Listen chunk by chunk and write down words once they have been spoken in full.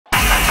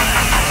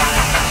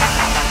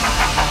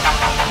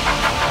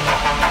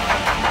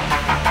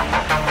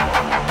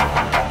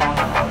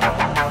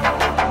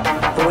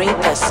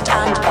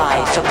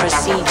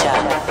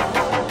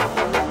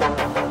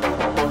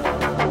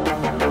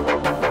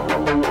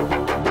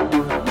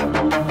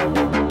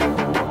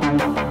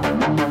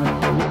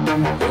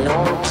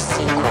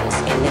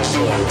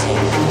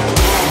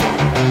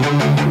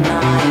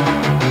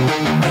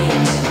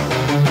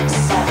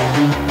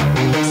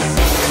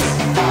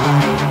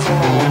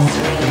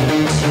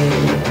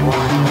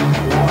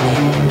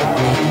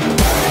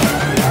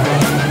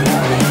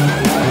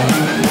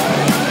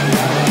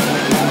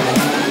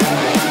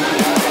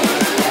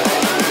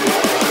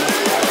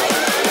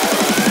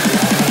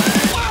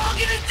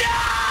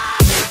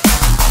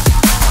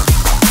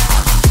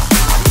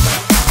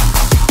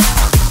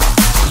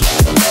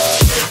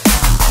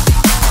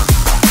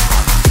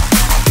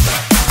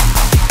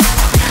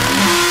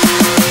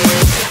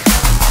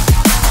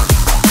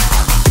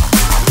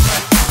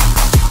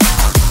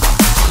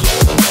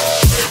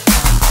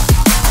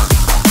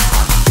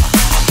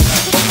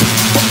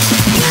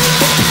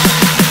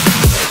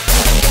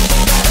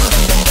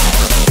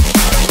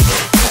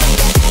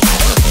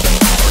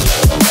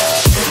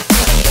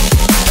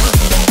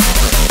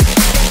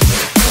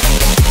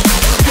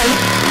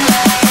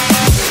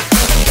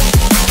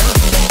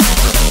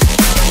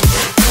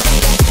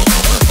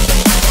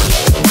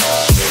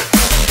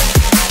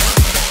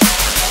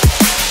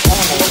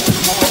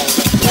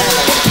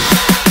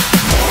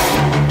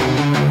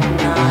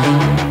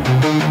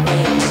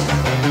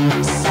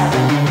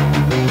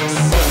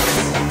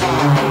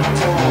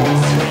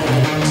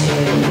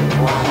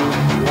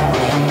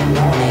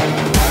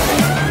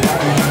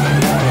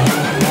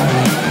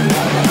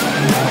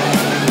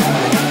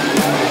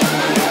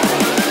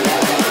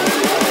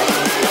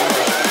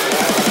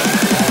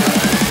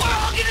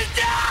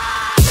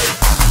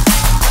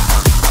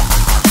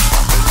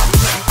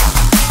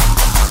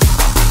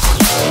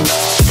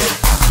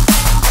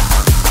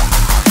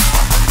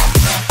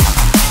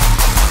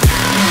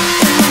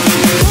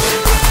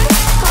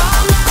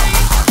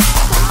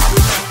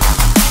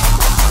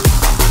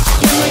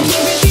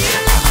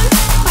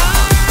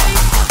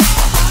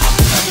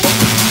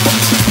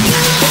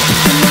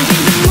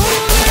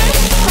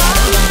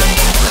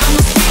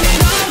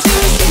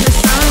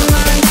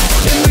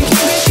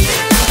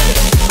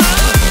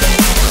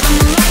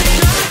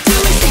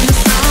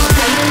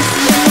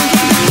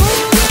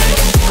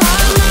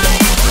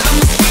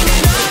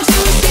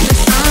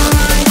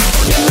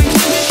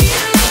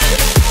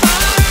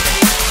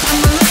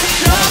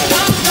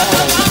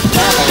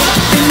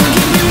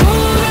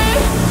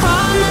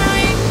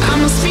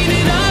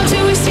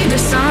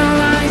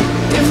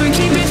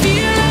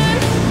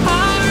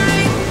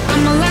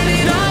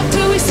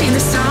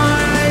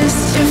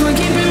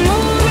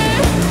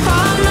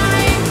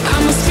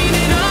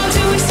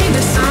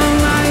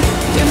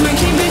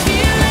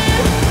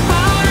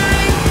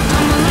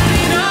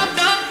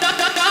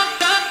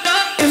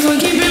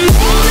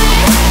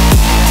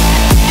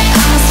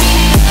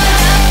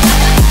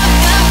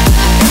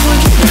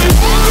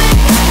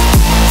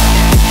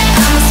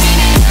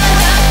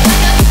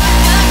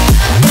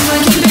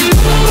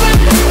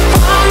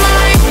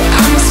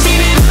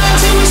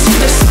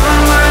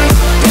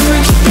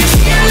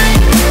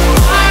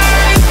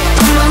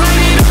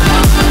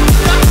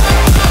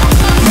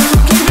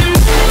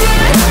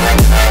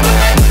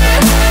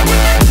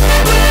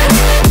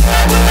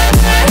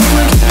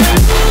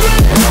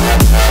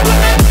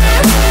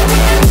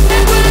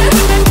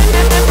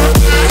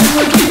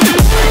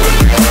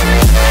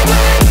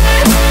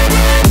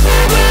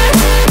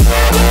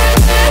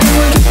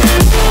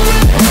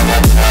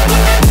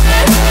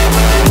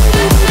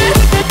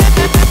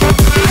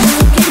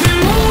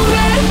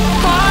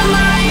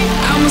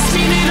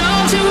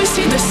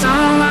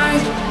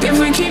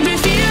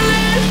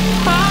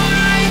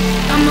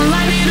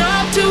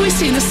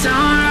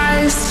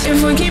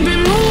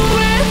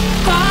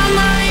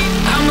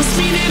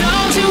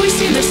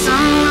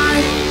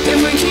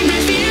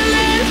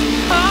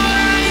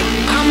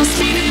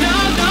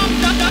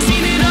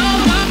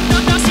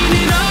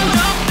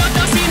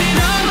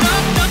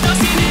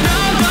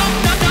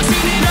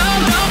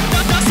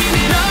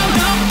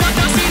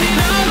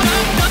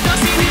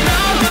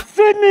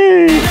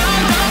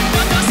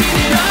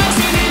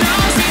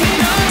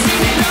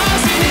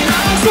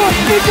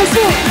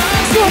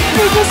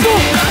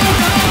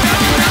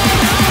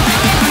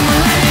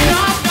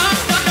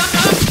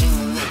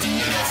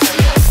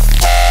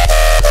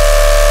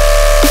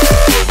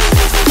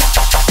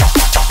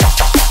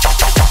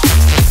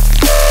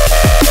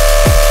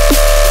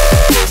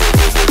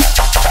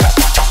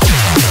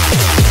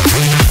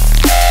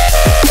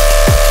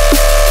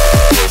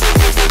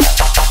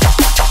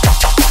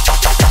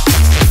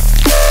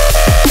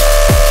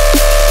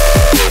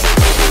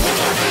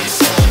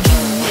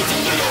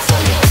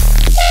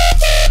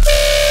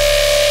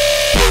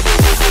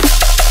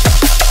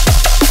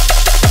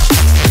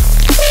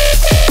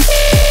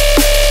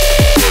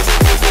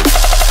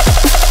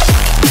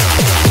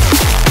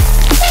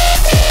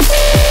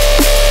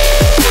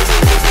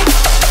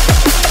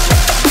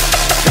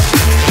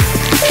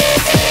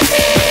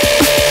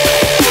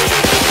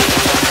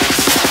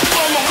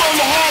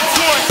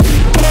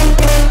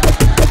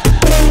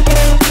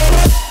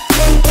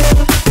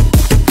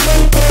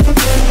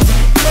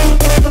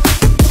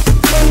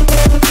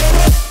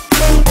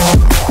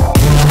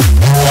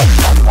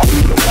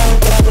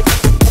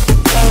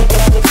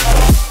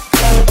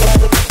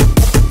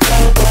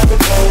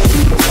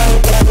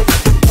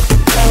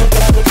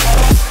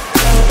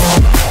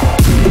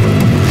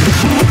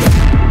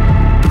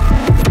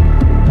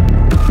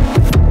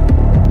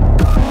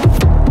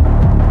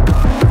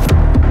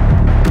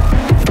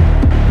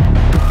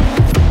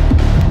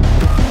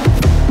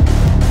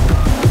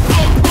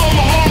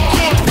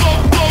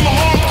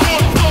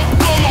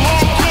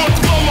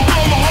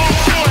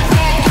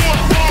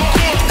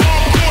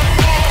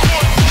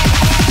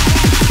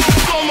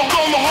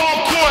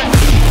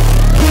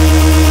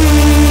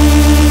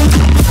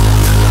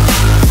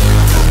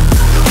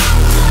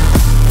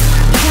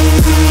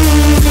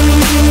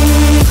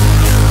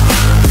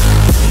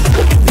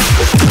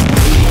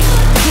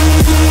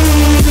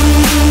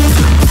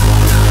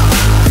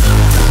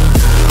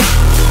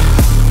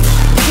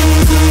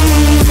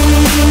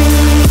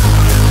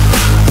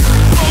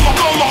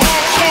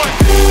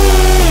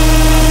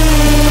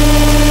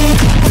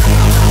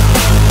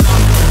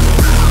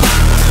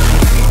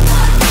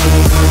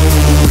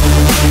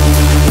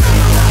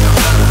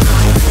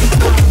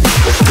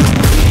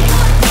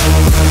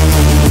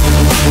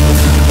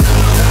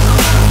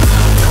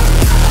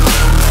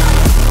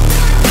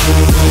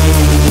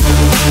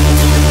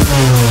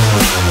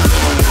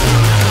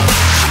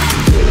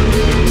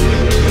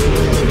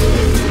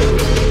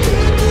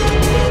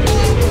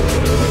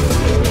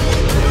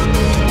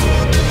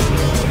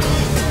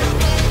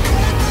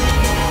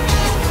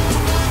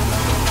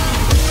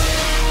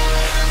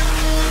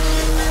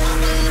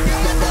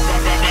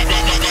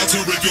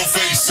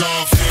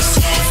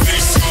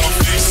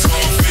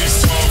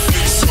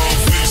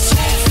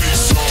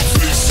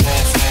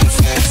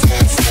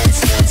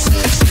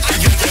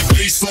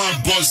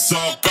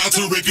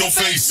about to rip your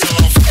face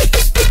off.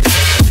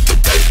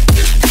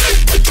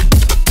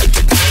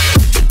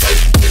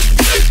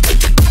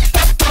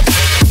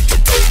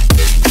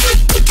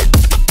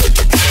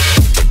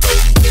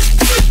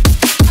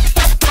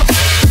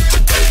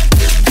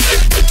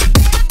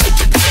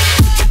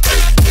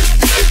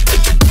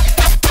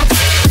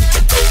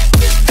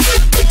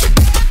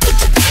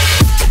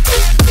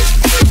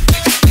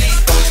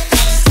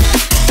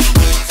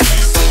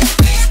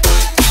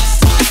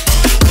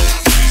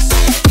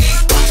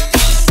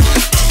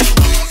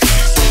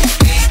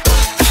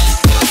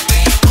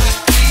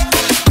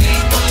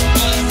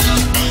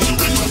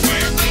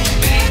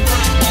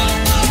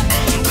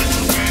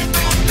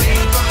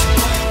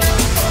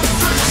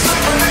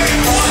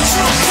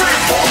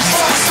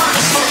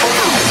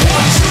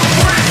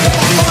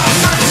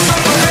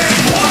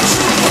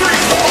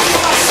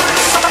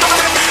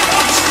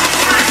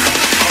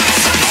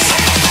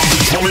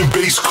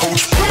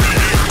 Coach,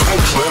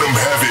 let him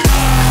have it.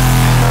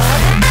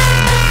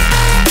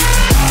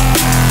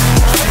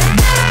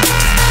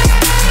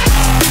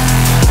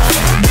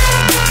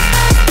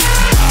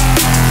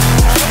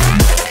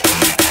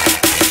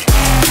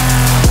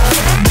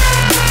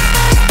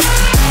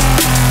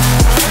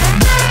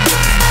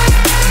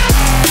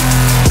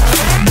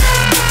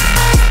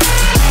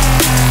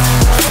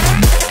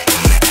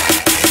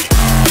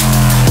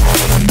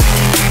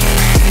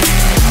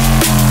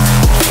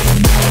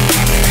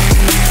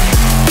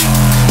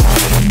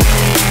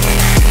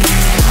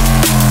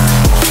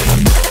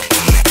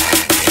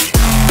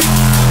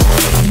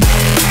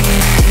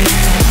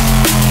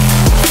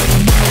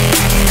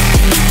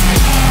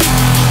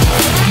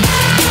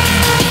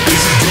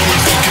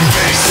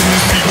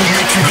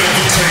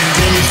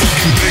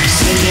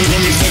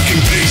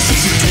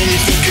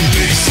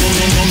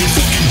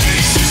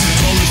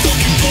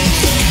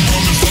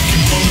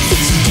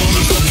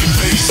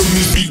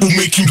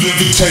 Make you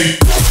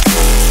levitate.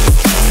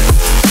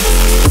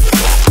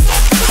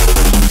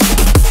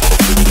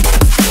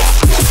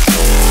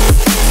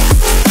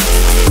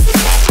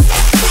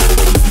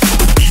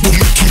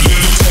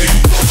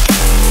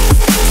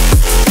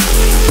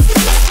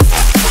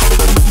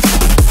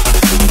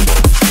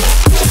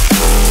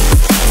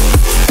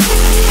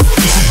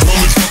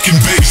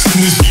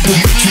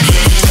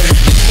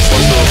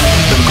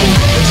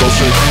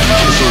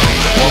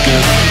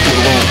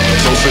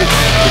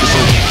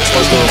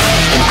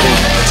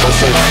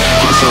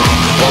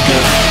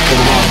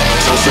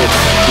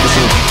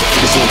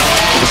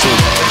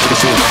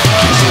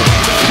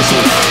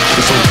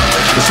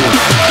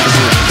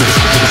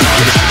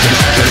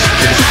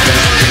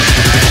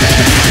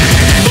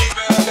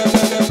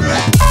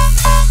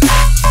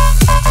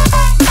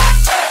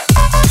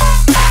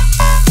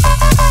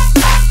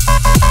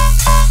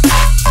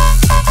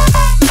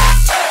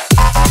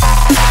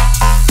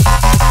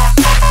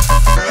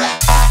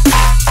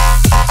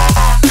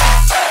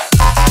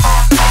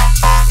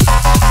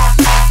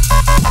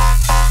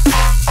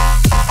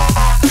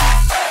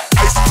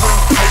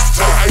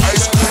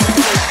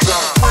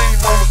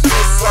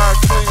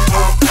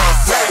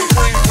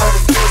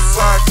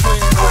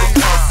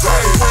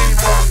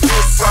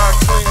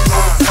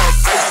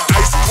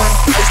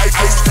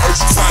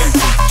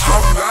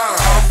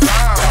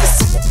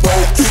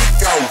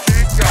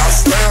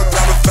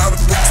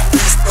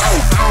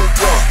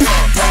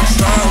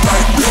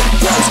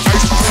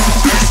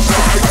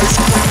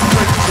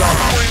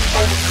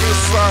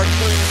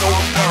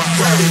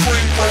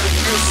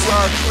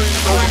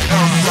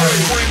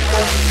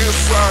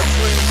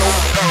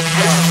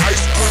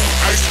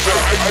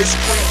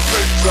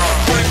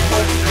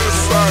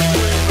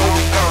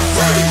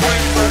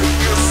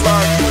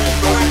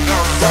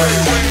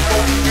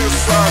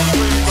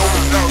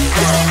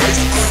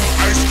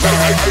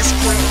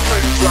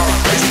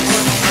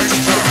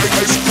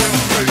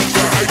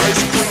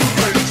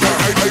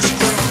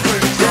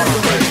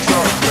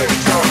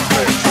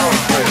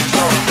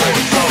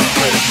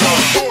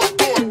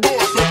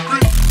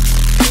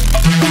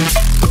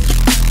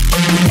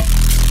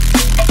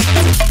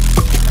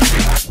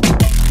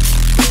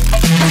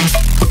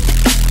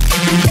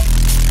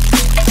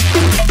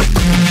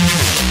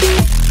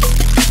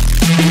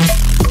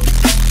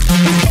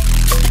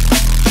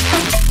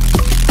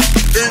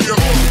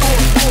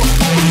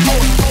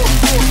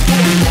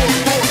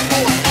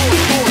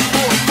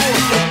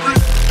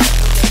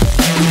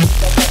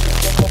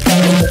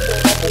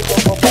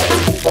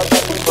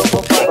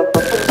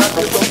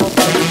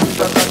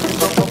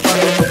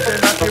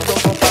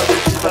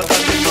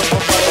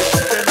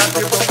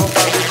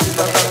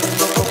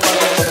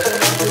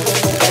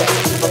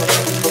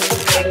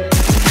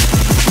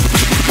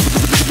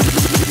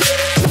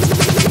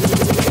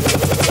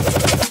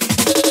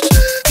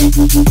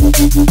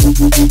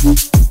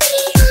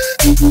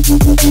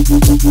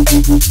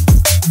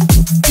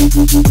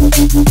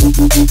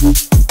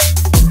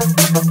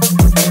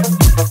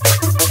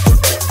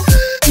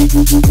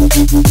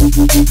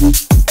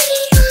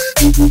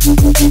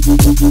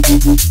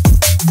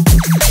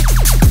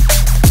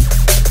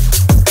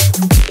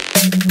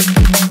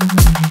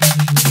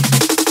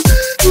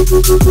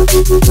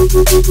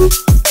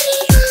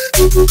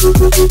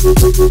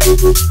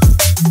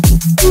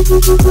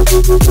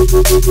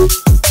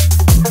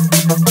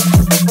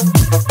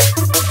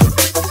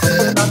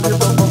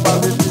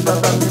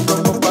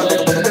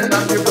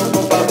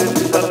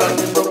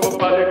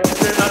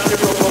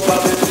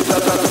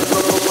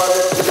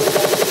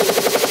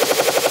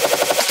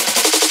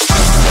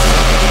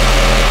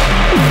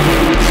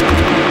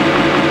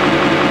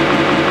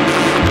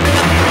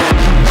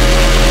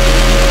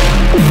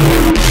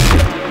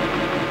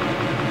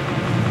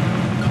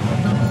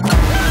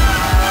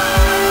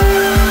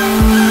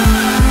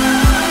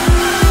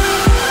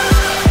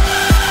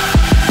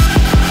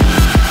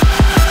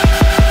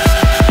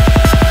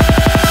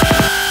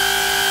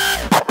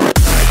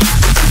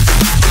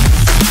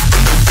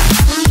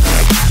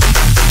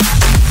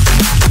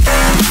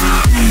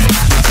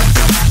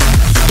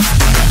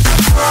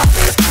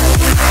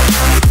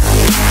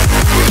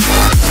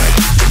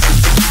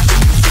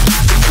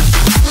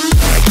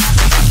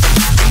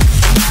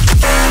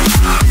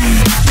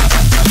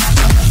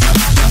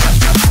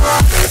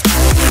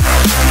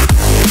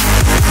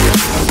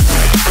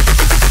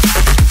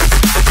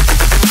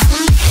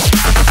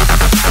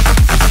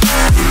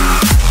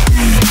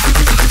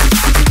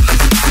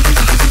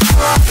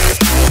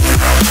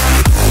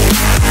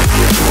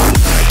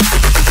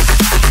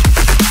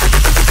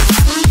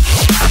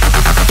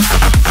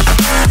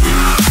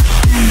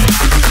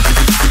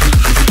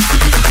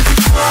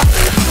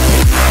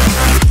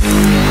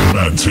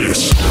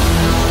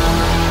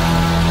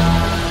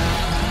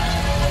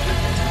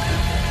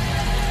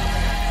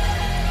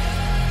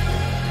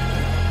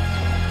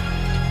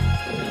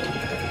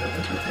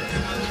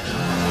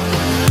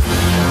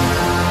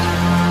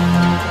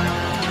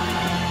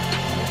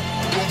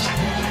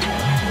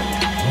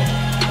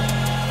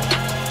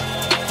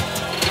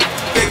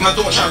 Man,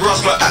 don't try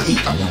rascal at me.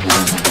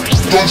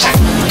 Don't try.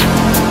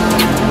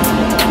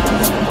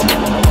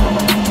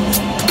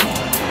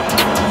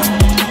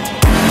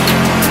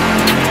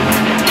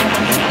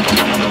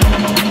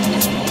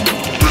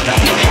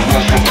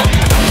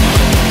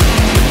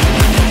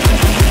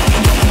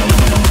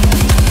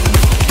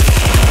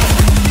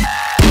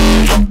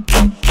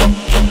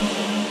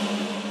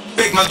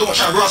 Big man, don't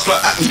try rascal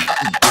at me.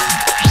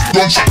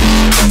 Don't try.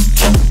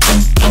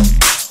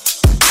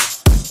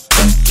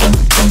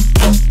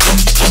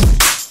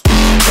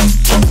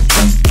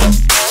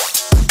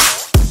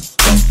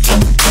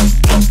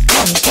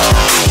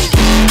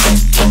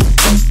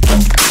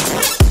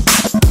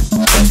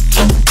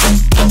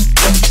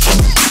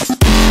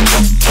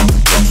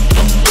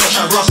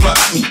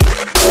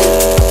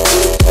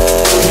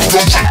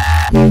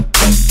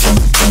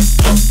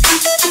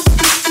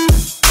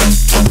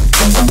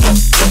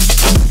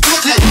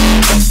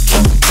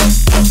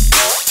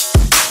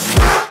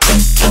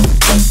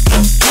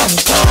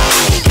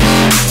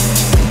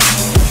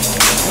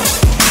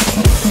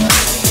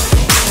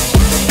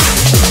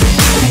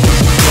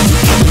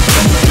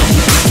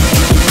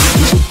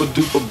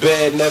 Duper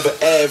bad, never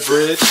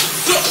average.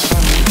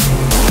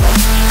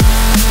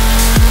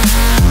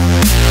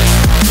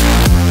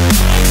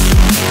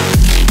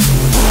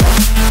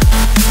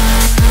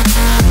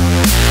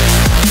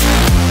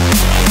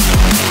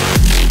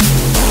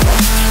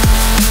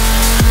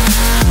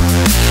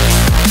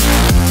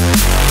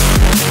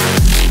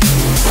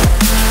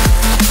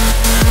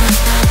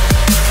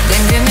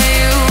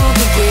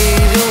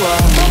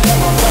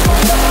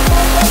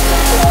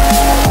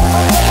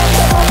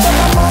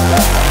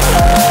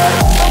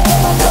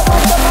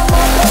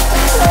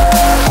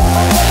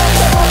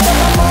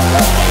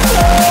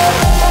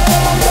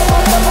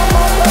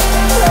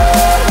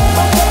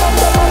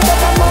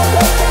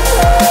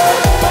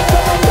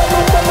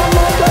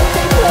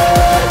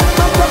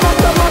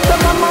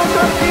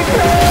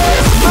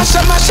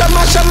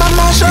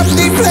 Mash up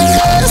the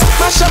place.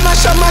 Mash up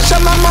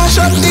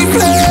the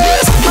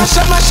place. Mash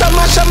up the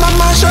place.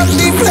 Mash up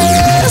the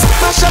place.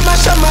 Mash up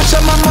the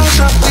place. Mash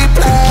up the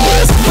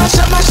place. Mash up the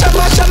place.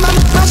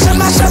 Mash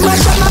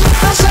up the place. Mash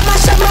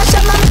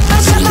up the place.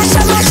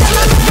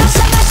 Mash up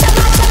the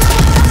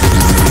place.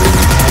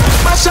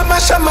 Mash up the place.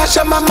 Mash up the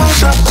place.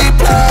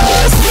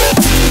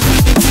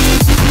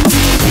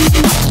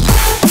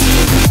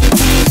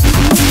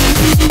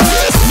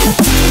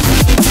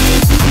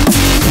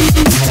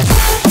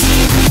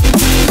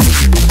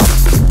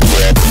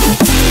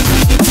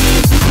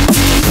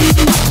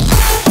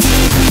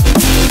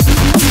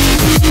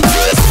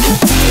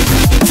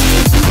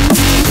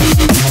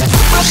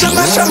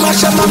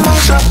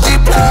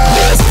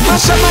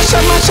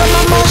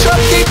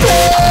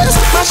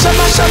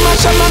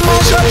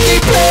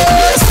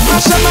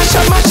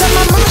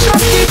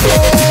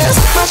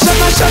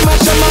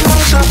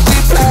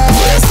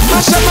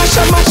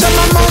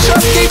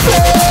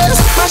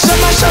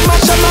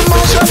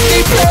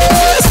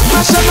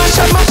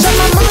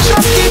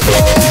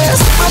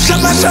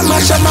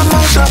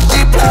 Mash up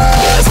the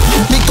place.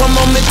 Me come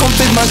on, me come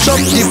fit mash up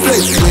the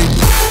place.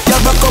 Y'all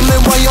back come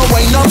and why you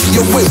wind up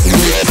your waist.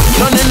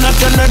 None in a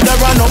Canada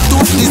run up to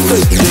the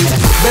stage.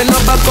 Bend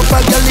up back up a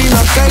girl free,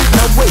 no fake,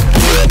 no wait.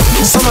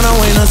 Some of them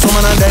win, and some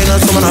of them die,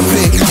 and some of them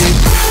fake it.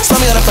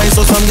 Some gotta find,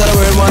 so some gotta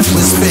worry what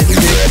we spend it.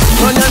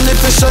 Money on the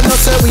pressure, no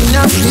say we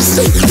not be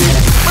safe.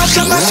 Mash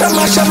up, mash up,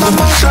 mash up,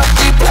 mash up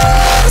the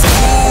place.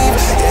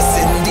 Yes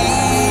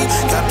indeed,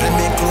 got play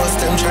me close,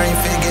 them trying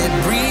to get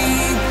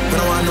breathe. We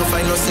don't want no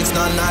fight, no six,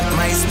 no not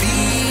my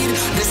speed.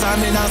 This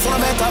time me now, so I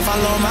better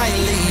follow my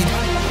lead.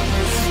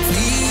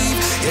 Leave,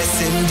 yes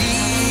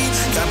indeed,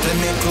 got play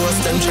me close,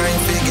 them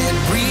trying to get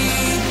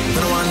breathe. We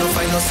don't want no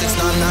fight, no six,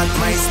 no not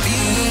my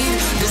speed.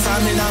 This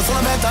time me now, so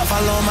I better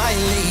follow my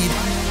lead.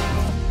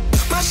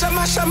 Mash up,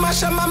 mash up,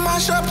 mash up,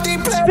 mash up the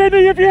place.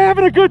 Sydney, if you're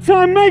having a good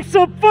time, make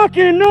some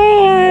fucking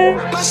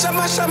noise. Mash up,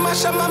 mash up,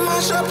 mash up,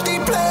 mash up the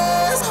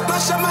place.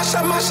 Mash up, mash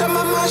up, mash up,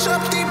 mash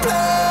up the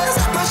place.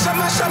 Mash up,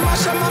 mash up,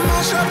 mash up,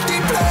 mash up the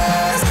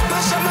place.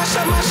 Mash up, mash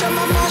up, mash up,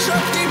 mash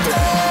up the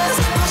place.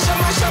 Mash up,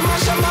 mash up,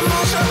 mash up,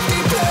 mash up the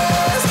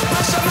place.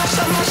 Mash up, mash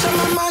up, mash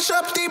up, mash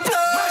up the place.